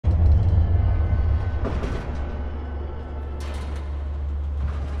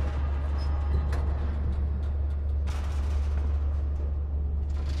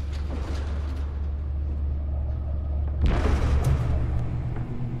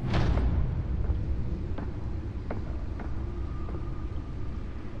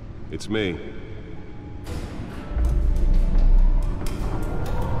It's me.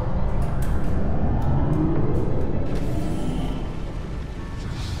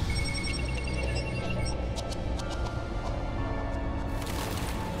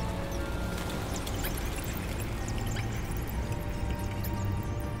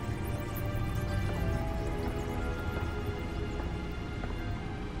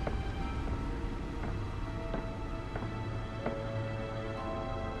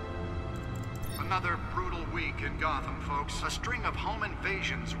 Another brutal week in Gotham, folks. A string of home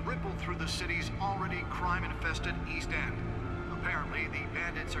invasions rippled through the city's already crime-infested East End. Apparently, the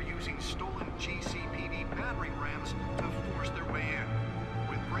bandits are using stolen GCPD battering rams to force their way in,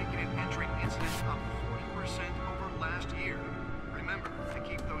 with breaking and entering incidents up 40% over last year. Remember to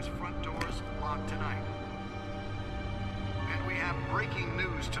keep those front doors locked tonight. And we have breaking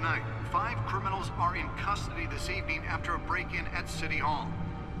news tonight. 5 criminals are in custody this evening after a break-in at City Hall.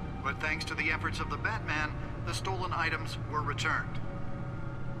 But thanks to the efforts of the Batman, the stolen items were returned.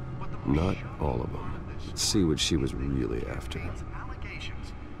 Not all of them. Let's see what she was really after.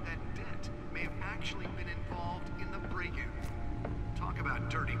 Allegations that Dent may have actually been involved in the break-in. Talk about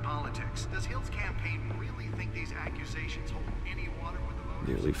dirty politics. Does Hill's campaign really think these accusations hold any water with the voters?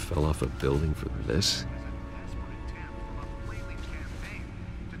 Nearly fell off a building for this.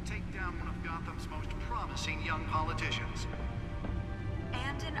 To take down one of Gotham's most promising young politicians.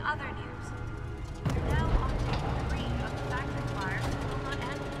 And in other news, we're now on day 3 of the factory fires in Wilmot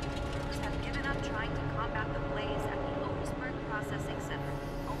and crews have given up trying to combat the blaze at the Otisburg Processing Center,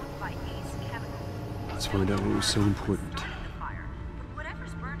 owned by Ace Chemical. Let's find out what was so important. Started the fire, but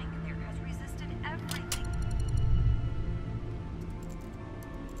whatever's burning in there has resisted everything.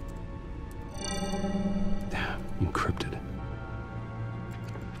 Encrypted.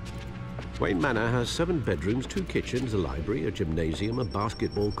 Wayne Manor has 7 bedrooms, 2 kitchens, a library, a gymnasium, a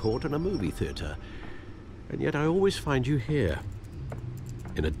basketball court, and a movie theater. And yet I always find you here,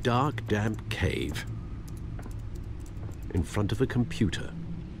 in a dark, damp cave, in front of a computer.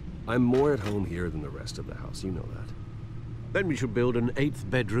 I'm more at home here than the rest of the house, you know that. Then we should build an 8th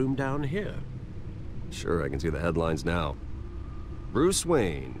bedroom down here. Sure, I can see the headlines now. Bruce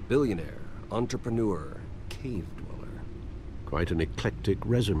Wayne, billionaire, entrepreneur, cave dweller. Quite an eclectic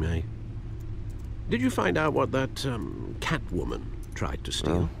resume. Did you find out what that, Catwoman tried to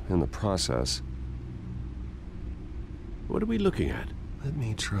steal? Well, in the process. What are we looking at? Let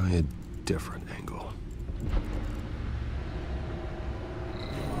me try a different angle.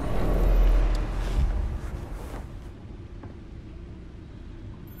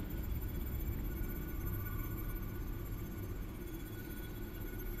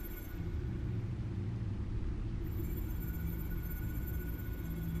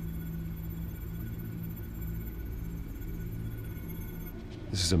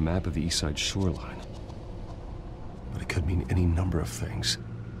 This is a map of the East Side shoreline. But it could mean any number of things.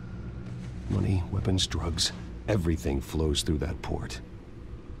 Money, weapons, drugs, everything flows through that port.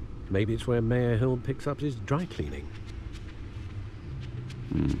 Maybe it's where Mayor Hill picks up his dry cleaning.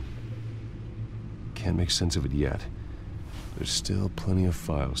 Can't make sense of it yet. There's still plenty of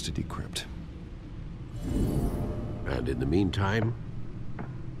files to decrypt. And in the meantime,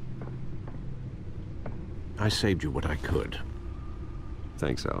 I saved you what I could.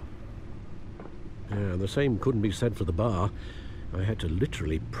 Thanks, Al. Yeah, the same couldn't be said for the bar. I had to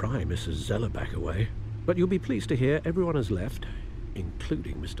literally pry Mrs. Zellerback away. But you'll be pleased to hear everyone has left,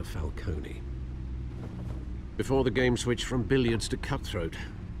 including Mr. Falcone. Before the game switched from billiards to cutthroat.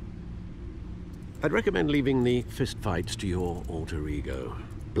 I'd recommend leaving the fistfights to your alter ego.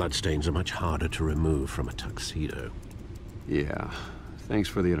 Bloodstains are much harder to remove from a tuxedo. Yeah, thanks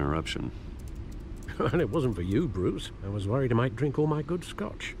for the interruption. Well, it wasn't for you, Bruce. I was worried I might drink all my good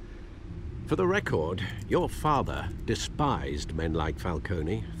scotch. For the record, your father despised men like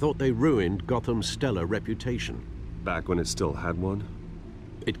Falcone, thought they ruined Gotham's stellar reputation. Back when it still had one?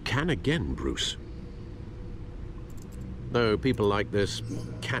 It can again, Bruce. Though people like this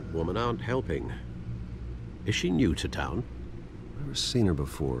Catwoman aren't helping. Is she new to town? Never seen her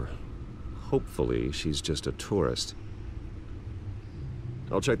before. Hopefully, she's just a tourist.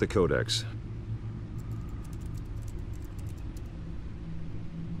 I'll check the codex.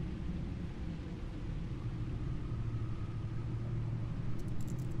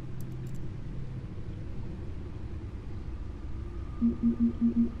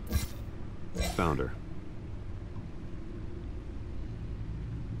 Found her.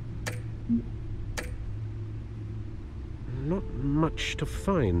 Not much to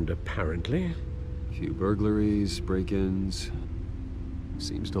find, apparently. Few burglaries, break-ins.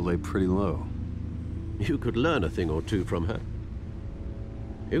 Seems to lay pretty low. You could learn a thing or two from her.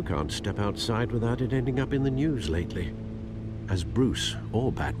 You can't step outside without it ending up in the news lately. As Bruce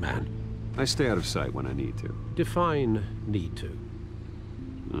or Batman. I stay out of sight when I need to. Define need to.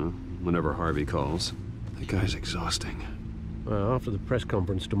 Whenever Harvey calls. That guy's exhausting. Well, after the press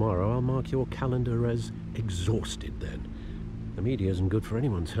conference tomorrow, I'll mark your calendar as exhausted then. The media isn't good for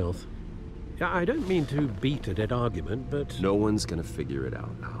anyone's health. I don't mean to beat a dead argument, but... No one's gonna figure it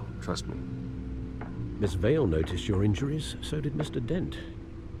out now. Trust me. Miss Vale noticed your injuries, so did Mr. Dent.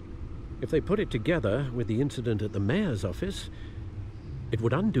 If they put it together with the incident at the mayor's office, it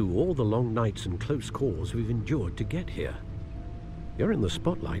would undo all the long nights and close calls we've endured to get here. You're in the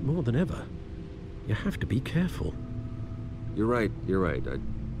spotlight more than ever. You have to be careful. You're right. I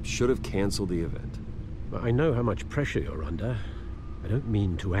should have canceled the event. I know how much pressure you're under. I don't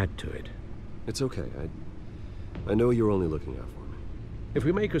mean to add to it. It's okay. I know you're only looking out for me. If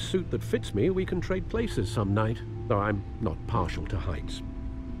we make a suit that fits me, we can trade places some night. Though I'm not partial to heights.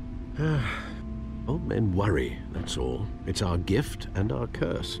 Old men worry, that's all. It's our gift and our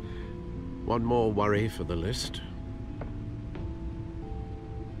curse. One more worry for the list.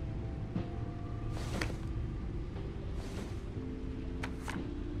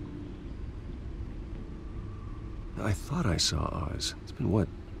 I thought I saw Oz. It's been, what,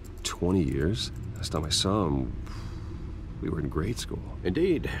 20 years? Last time I saw him, we were in grade school.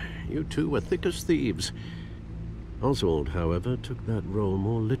 Indeed. You two were thick as thieves. Oswald, however, took that role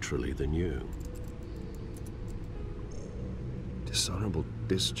more literally than you. Dishonorable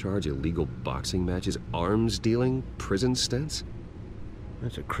discharge, illegal boxing matches, arms dealing, prison stints?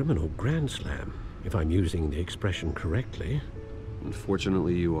 That's a criminal grand slam, if I'm using the expression correctly.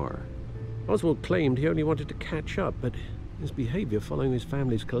 Unfortunately, you are. Oswald claimed he only wanted to catch up, but his behavior following his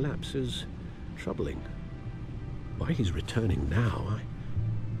family's collapse is troubling. Why he's returning now, I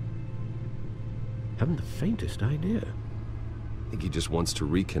haven't the faintest idea. I think he just wants to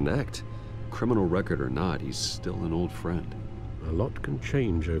reconnect. Criminal record or not, he's still an old friend. A lot can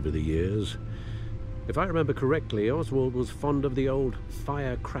change over the years. If I remember correctly, Oswald was fond of the old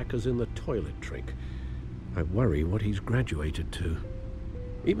firecrackers in the toilet trick. I worry what he's graduated to.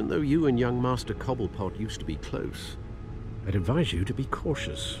 Even though you and young Master Cobblepot used to be close, I'd advise you to be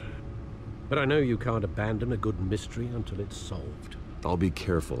cautious. But I know you can't abandon a good mystery until it's solved. I'll be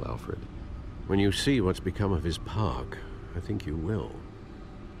careful, Alfred. When you see what's become of his park, I think you will.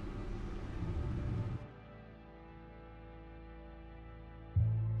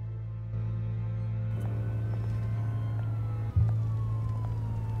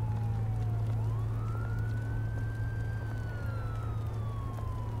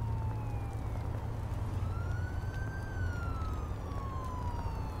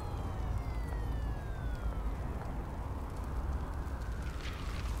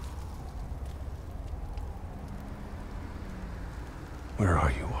 Where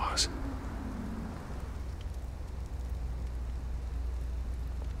are you, Oz?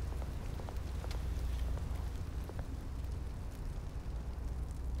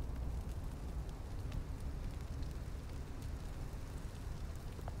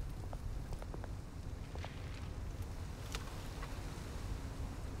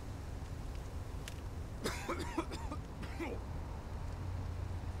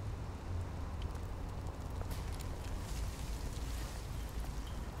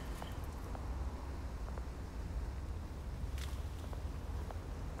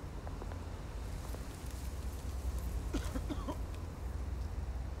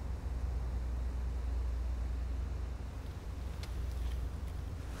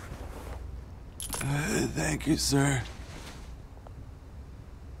 Thank you, sir.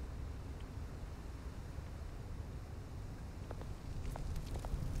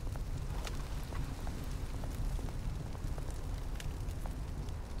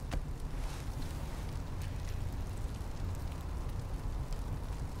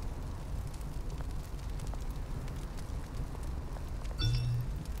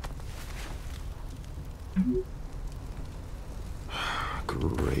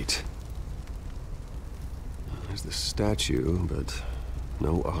 Great. There's the statue, but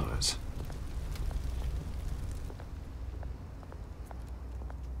no Oz.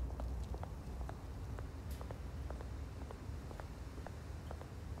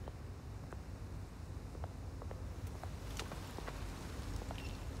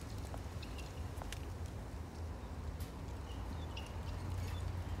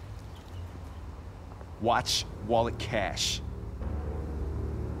 Watch, wallet, cash.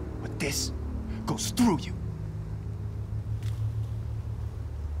 But this goes through you.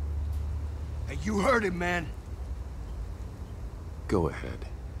 Hey, you heard him, man. Go ahead.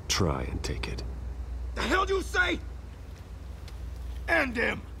 Try and take it. The hell you say? End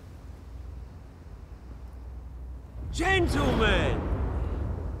him! Gentlemen!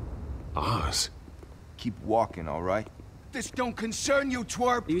 Oz. Keep walking, all right? This don't concern you,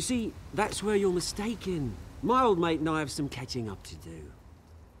 twerp! You see, that's where you're mistaken. My old mate and I have some catching up to do.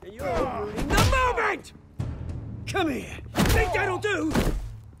 And you're ruining the moment! Come here! Think that'll do?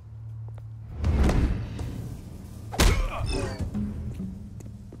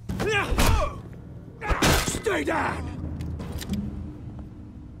 Stay down!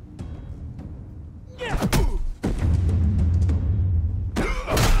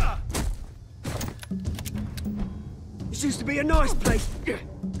 This used to be a nice place.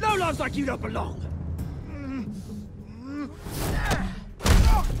 No lives like you don't belong.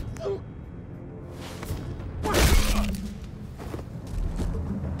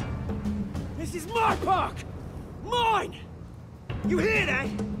 This is my park! Mine! You hear that?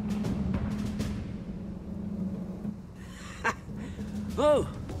 Oh,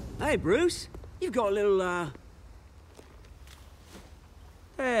 hey, Bruce. You've got a little,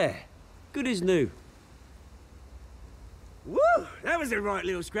 There. Good as new. Woo! That was a right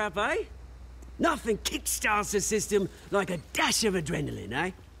little scrap, eh? Nothing kickstarts the system like a dash of adrenaline,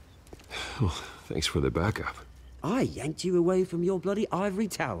 eh? Well, thanks for the backup. I yanked you away from your bloody ivory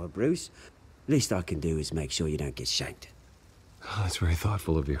tower, Bruce. Least I can do is make sure you don't get shanked. Oh, that's very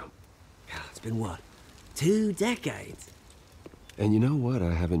thoughtful of you. It's been what? 2 decades? And you know what?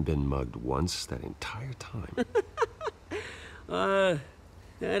 I haven't been mugged once that entire time.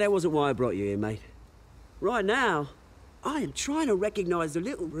 That wasn't why I brought you here, mate. Right now, I am trying to recognize the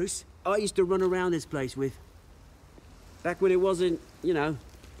little Bruce I used to run around this place with. Back when it wasn't, you know,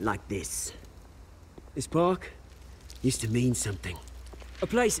 like this. This park used to mean something. A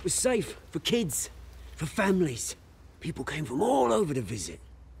place that was safe for kids, for families. People came from all over to visit.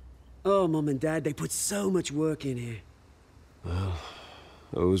 Oh, Mum and Dad, they put so much work in here. Well,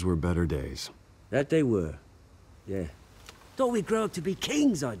 those were better days. That they were, yeah. Thought we'd grow up to be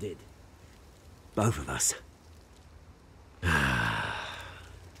kings, I did. Both of us.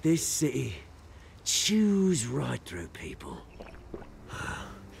 This city chews right through people.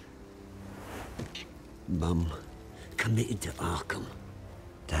 Mum committed to Arkham.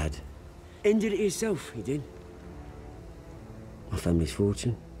 Dad ended it himself, he did. My family's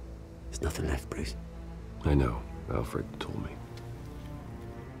fortune, there's nothing left, Bruce. I know. Alfred told me.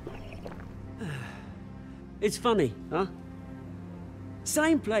 It's funny, huh?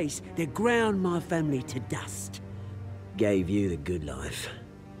 Same place that ground my family to dust. Gave you the good life.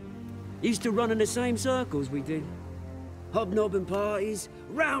 Used to run in the same circles we did. Hobnobbing parties,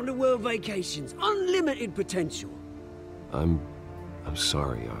 round-the-world vacations, unlimited potential. I'm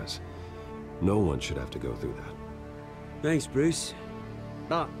sorry, Oz. No one should have to go through that. Thanks, Bruce.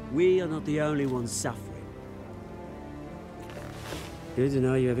 But we are not the only ones suffering. Good to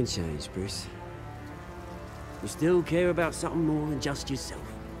know you haven't changed, Bruce. You still care about something more than just yourself.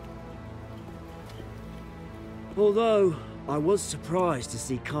 Although, I was surprised to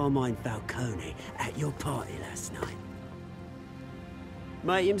see Carmine Falcone at your party last night.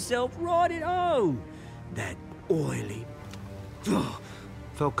 Made himself right at home. That oily...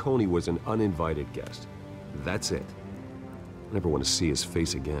 Falcone was an uninvited guest. That's it. I never want to see his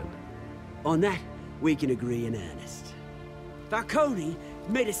face again. On that, we can agree in earnest. Falcone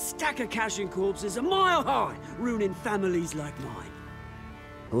made a stack of cash and corpses a mile high, ruining families like mine.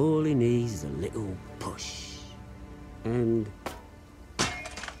 All he needs is a little push. And...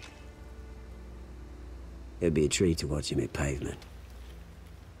 it'd be a treat to watch him hit pavement.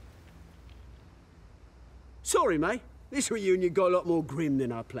 Sorry, mate. This reunion got a lot more grim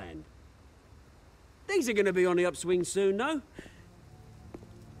than I planned. Things are gonna be on the upswing soon, no?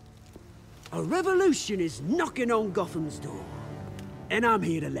 A revolution is knocking on Gotham's door. And I'm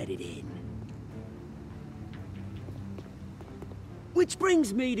here to let it in. Which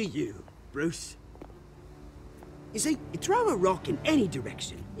brings me to you, Bruce. You see, you throw a rock in any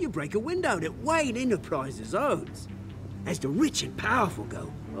direction, you break a window that Wayne Enterprises owns. As the rich and powerful go,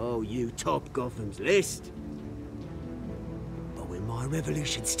 oh, you top Gotham's list. But when my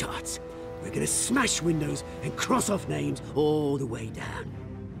revolution starts, we're gonna smash windows and cross off names all the way down.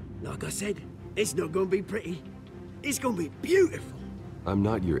 Like I said, it's not gonna be pretty. It's gonna be beautiful. I'm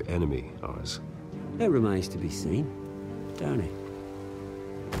not your enemy, Oz. That remains to be seen, don't it?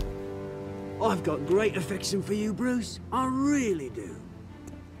 I've got great affection for you, Bruce. I really do.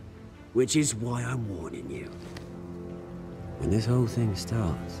 Which is why I'm warning you. When this whole thing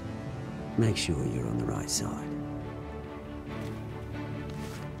starts, make sure you're on the right side.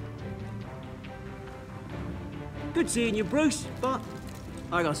 Good seeing you, Bruce, but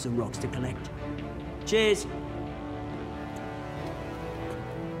I got some rocks to collect. Cheers.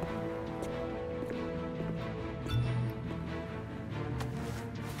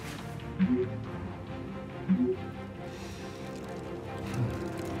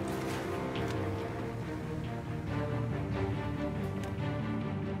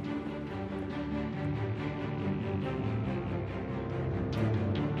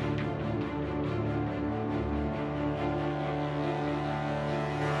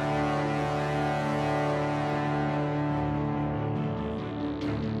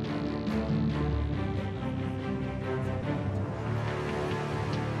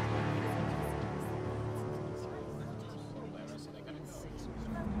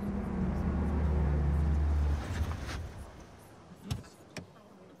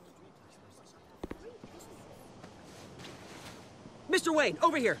 Mr. Wayne,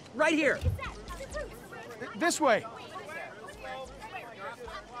 over here, right here. This way.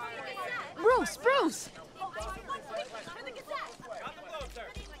 Bruce!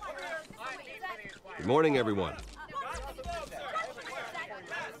 Good morning, everyone.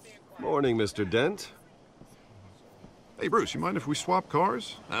 Morning, Mr. Dent. Hey, Bruce, you mind if we swap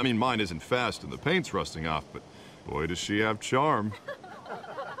cars? I mean, mine isn't fast and the paint's rusting off, but boy, does she have charm.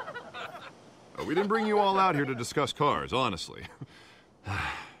 We didn't bring you all out here to discuss cars, honestly.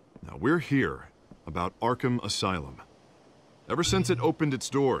 Now, we're here about Arkham Asylum. Ever since it opened its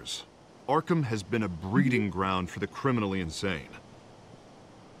doors, Arkham has been a breeding ground for the criminally insane.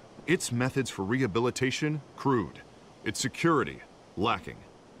 Its methods for rehabilitation, crude. Its security, lacking.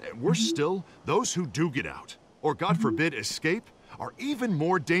 Worse still, those who do get out, or God forbid escape, are even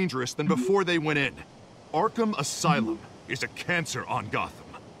more dangerous than before they went in. Arkham Asylum is a cancer on Gotham.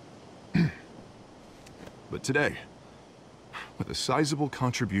 But today, with a sizable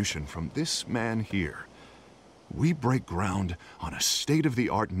contribution from this man here, we break ground on a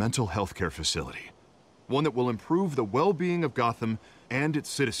state-of-the-art mental health care facility. One that will improve the well-being of Gotham and its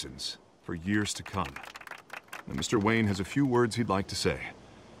citizens for years to come. And Mr. Wayne has a few words he'd like to say.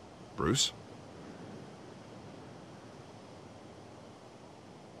 Bruce?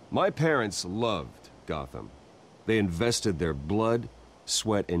 My parents loved Gotham. They invested their blood,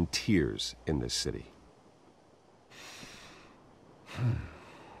 sweat, and tears in this city.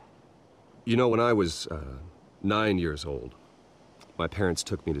 You know, when I was 9 years old, my parents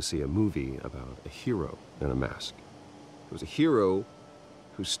took me to see a movie about a hero in a mask. It was a hero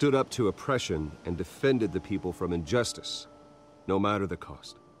who stood up to oppression and defended the people from injustice, no matter the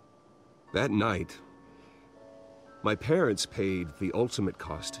cost. That night, my parents paid the ultimate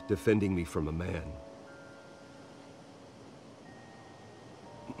cost defending me from a man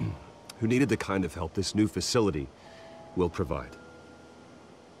who needed the kind of help this new facility will provide.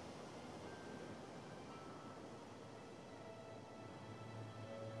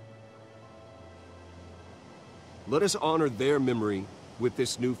 Let us honor their memory with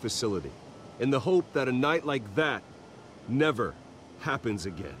this new facility, in the hope that a night like that never happens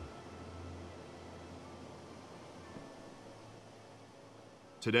again.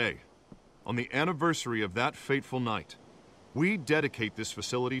 Today, on the anniversary of that fateful night, we dedicate this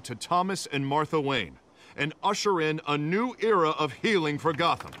facility to Thomas and Martha Wayne and usher in a new era of healing for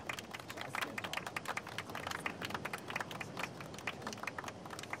Gotham.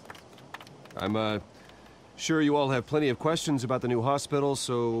 I'm sure you all have plenty of questions about the new hospital,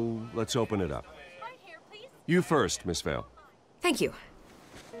 so let's open it up. You first, Miss Vale. Thank you.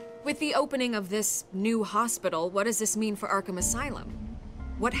 With the opening of this new hospital, what does this mean for Arkham Asylum?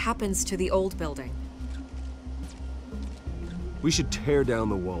 What happens to the old building? We should tear down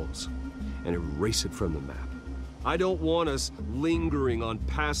the walls and erase it from the map. I don't want us lingering on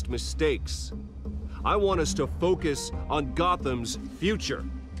past mistakes. I want us to focus on Gotham's future.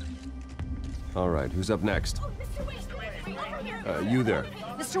 All right, who's up next? You there.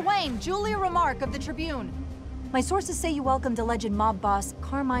 Mr. Wayne, Julia Remark of the Tribune. My sources say you welcomed alleged mob boss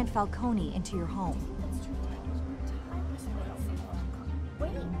Carmine Falcone into your home.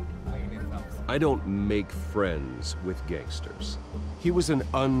 I don't make friends with gangsters. He was an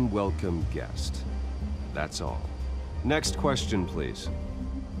unwelcome guest. That's all. Next question, please.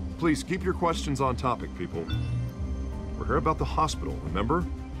 Please keep your questions on topic, people. We're here about the hospital, remember?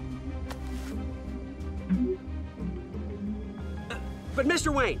 But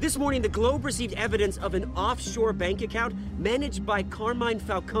Mr. Wayne, this morning the Globe received evidence of an offshore bank account managed by Carmine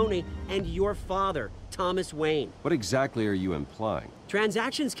Falcone and your father, Thomas Wayne. What exactly are you implying?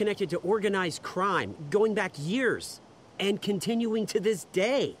 Transactions connected to organized crime, going back years, and continuing to this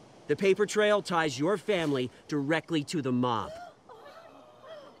day. The paper trail ties your family directly to the mob.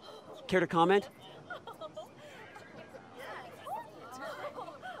 Care to comment?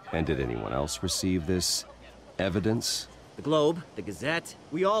 And did anyone else receive this evidence? The Globe, the Gazette,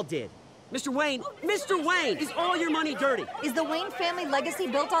 we all did. Mr. Wayne! Mr. Wayne! Is all your money dirty? Is the Wayne family legacy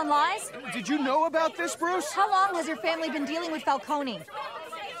built on lies? Did you know about this, Bruce? How long has your family been dealing with Falcone?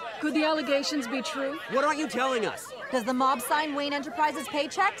 Could the allegations be true? What aren't you telling us? Does the mob sign Wayne Enterprises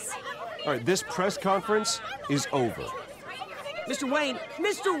paychecks? All right, this press conference is over. Mr. Wayne!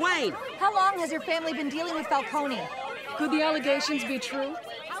 Mr. Wayne! How long has your family been dealing with Falcone? Could the allegations be true?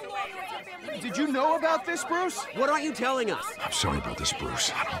 Did you know about this, Bruce? What aren't you telling us? I'm sorry about this,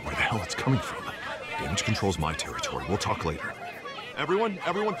 Bruce. I don't know where the hell it's coming from. Damage control's my territory. We'll talk later. Everyone,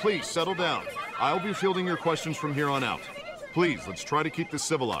 please, settle down. I'll be fielding your questions from here on out. Please, let's try to keep this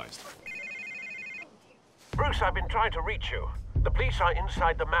civilized. Bruce, I've been trying to reach you. The police are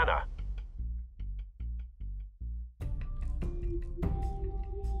inside the manor.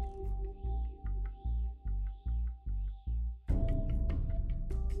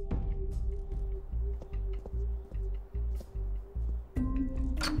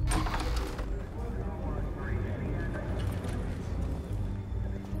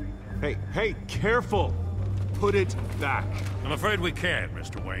 Hey, careful! Put it back. I'm afraid we can't,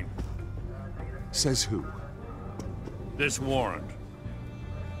 Mr. Wayne. Says who? This warrant.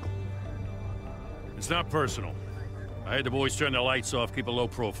 It's not personal. I had the boys turn the lights off, keep a low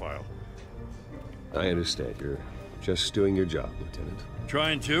profile. I understand. You're just doing your job, Lieutenant.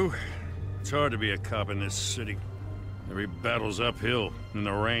 Trying to. It's hard to be a cop in this city. Every battle's uphill, in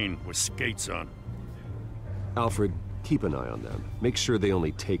the rain, with skates on. Alfred, keep an eye on them. Make sure they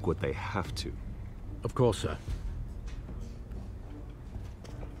only take what they have to. Of course, sir.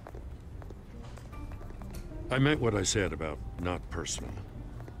 I meant what I said about not personal.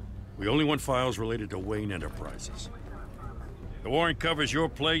 We only want files related to Wayne Enterprises. The warrant covers your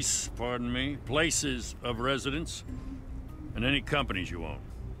place, pardon me, places of residence, and any companies you own.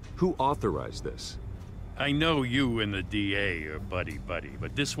 Who authorized this? I know you and the DA are buddy-buddy,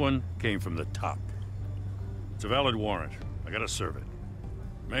 but this one came from the top. It's a valid warrant. I gotta serve it.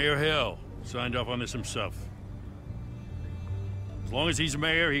 Mayor Hill signed off on this himself. As long as he's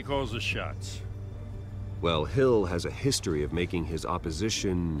mayor, he calls the shots. Well, Hill has a history of making his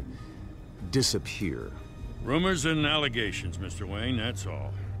opposition disappear. Rumors and allegations, Mr. Wayne, that's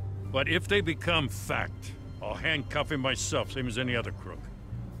all. But if they become fact, I'll handcuff him myself, same as any other crook.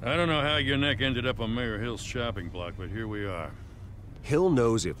 I don't know how your neck ended up on Mayor Hill's shopping block, but here we are. Hill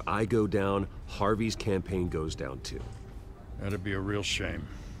knows if I go down, Harvey's campaign goes down too. That'd be a real shame.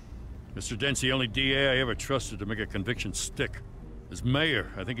 Mr. Dent's the only DA I ever trusted to make a conviction stick. As mayor,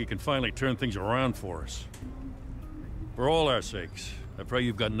 I think he can finally turn things around for us. For all our sakes, I pray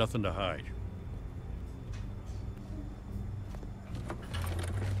you've got nothing to hide.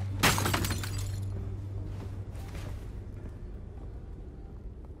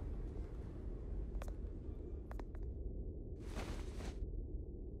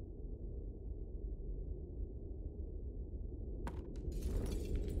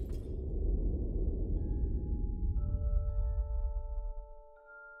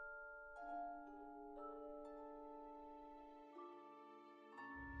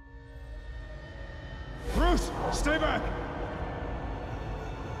 Bruce, stay back!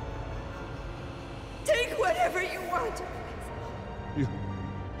 Take whatever you want. You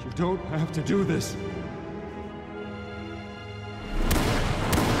don't have to do this.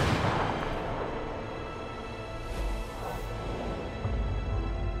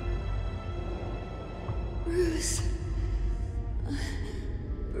 Bruce.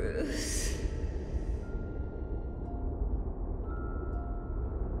 Bruce.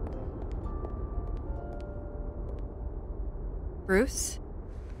 Bruce?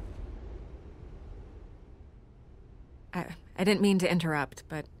 I didn't mean to interrupt,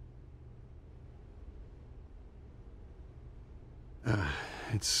 but...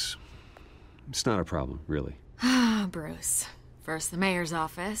 It's not a problem, really. Ah, Bruce. First the mayor's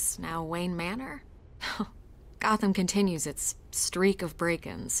office, now Wayne Manor. Gotham continues its streak of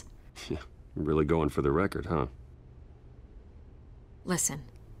break-ins. Yeah, really going for the record, huh? Listen,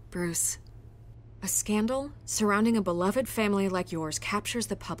 Bruce. A scandal surrounding a beloved family like yours captures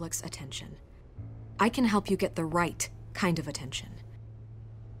the public's attention. I can help you get the right kind of attention.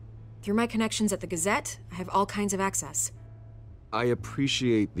 Through my connections at the Gazette, I have all kinds of access. I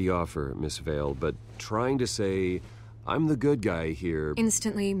appreciate the offer, Miss Vale, but trying to say I'm the good guy here...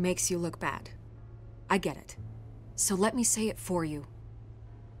 instantly makes you look bad. I get it. So let me say it for you.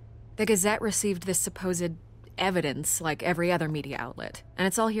 The Gazette received this supposed evidence like every other media outlet, and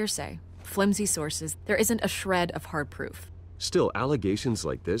it's all hearsay. Flimsy sources. There isn't a shred of hard proof. Still, allegations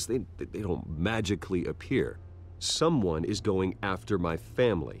like this, they don't magically appear. Someone is going after my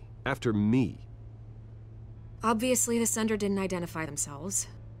family, after me. Obviously, the sender didn't identify themselves.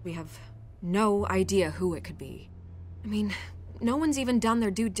 We have No idea who it could be. I mean, no one's even done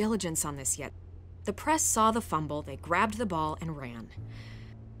their due diligence on this yet. The press saw the fumble, they grabbed the ball and ran.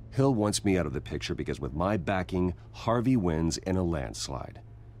 Hill wants me out of the picture because with my backing, Harvey wins in a landslide.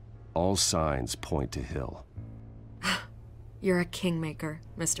 All signs point to Hill. You're a kingmaker,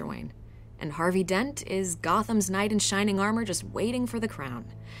 Mr. Wayne. And Harvey Dent is Gotham's knight in shining armor just waiting for the crown.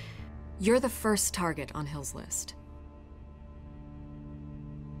 You're the first target on Hill's list.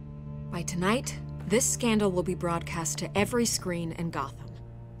 By tonight, this scandal will be broadcast to every screen in Gotham.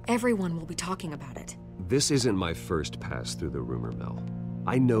 Everyone will be talking about it. This isn't my first pass through the rumor mill.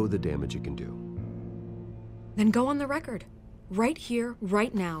 I know the damage it can do. Then go on the record. Right here,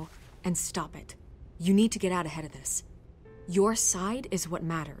 right now, and stop it. You need to get out ahead of this. Your side is what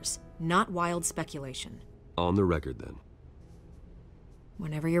matters, not wild speculation. On the record, then.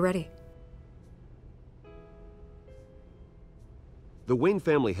 Whenever you're ready. The Wayne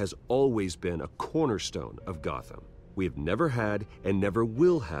family has always been a cornerstone of Gotham. We have never had and never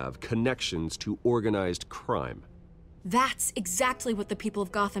will have connections to organized crime. That's exactly what the people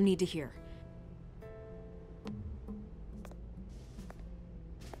of Gotham need to hear.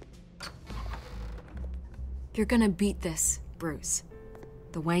 You're gonna beat this, Bruce.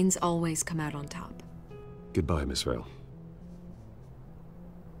 The Waynes always come out on top. Goodbye, Miss Vale.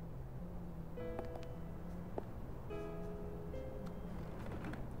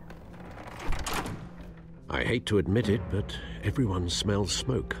 I hate to admit it, but everyone smells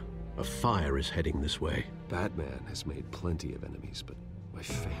smoke. A fire is heading this way. Batman has made plenty of enemies, but my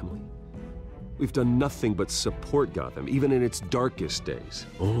family? We've done nothing but support Gotham, even in its darkest days.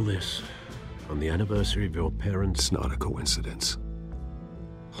 All this on the anniversary of your parents'... It's not a coincidence.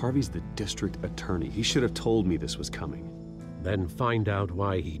 Harvey's the district attorney. He should have told me this was coming. Then find out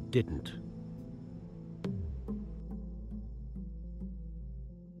why he didn't.